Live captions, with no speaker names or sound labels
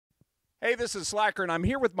Hey, this is Slacker, and I'm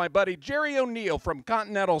here with my buddy Jerry O'Neill from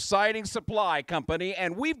Continental Siding Supply Company,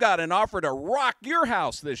 and we've got an offer to rock your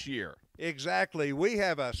house this year. Exactly. We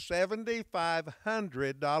have a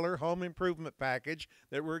 $7,500 home improvement package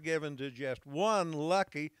that we're giving to just one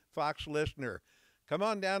lucky Fox listener. Come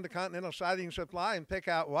on down to Continental Siding Supply and pick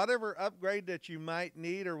out whatever upgrade that you might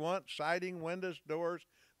need or want, siding, windows, doors,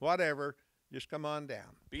 whatever. Just come on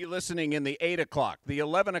down. Be listening in the 8 o'clock, the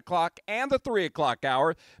 11 o'clock, and the 3 o'clock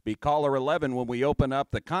hour. Be caller 11 when we open up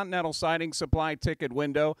the Continental Siding Supply ticket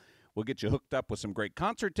window. We'll get you hooked up with some great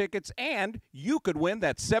concert tickets, and you could win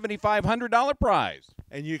that $7,500 prize.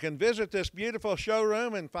 And you can visit this beautiful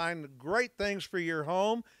showroom and find great things for your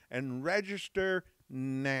home and register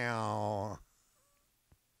now.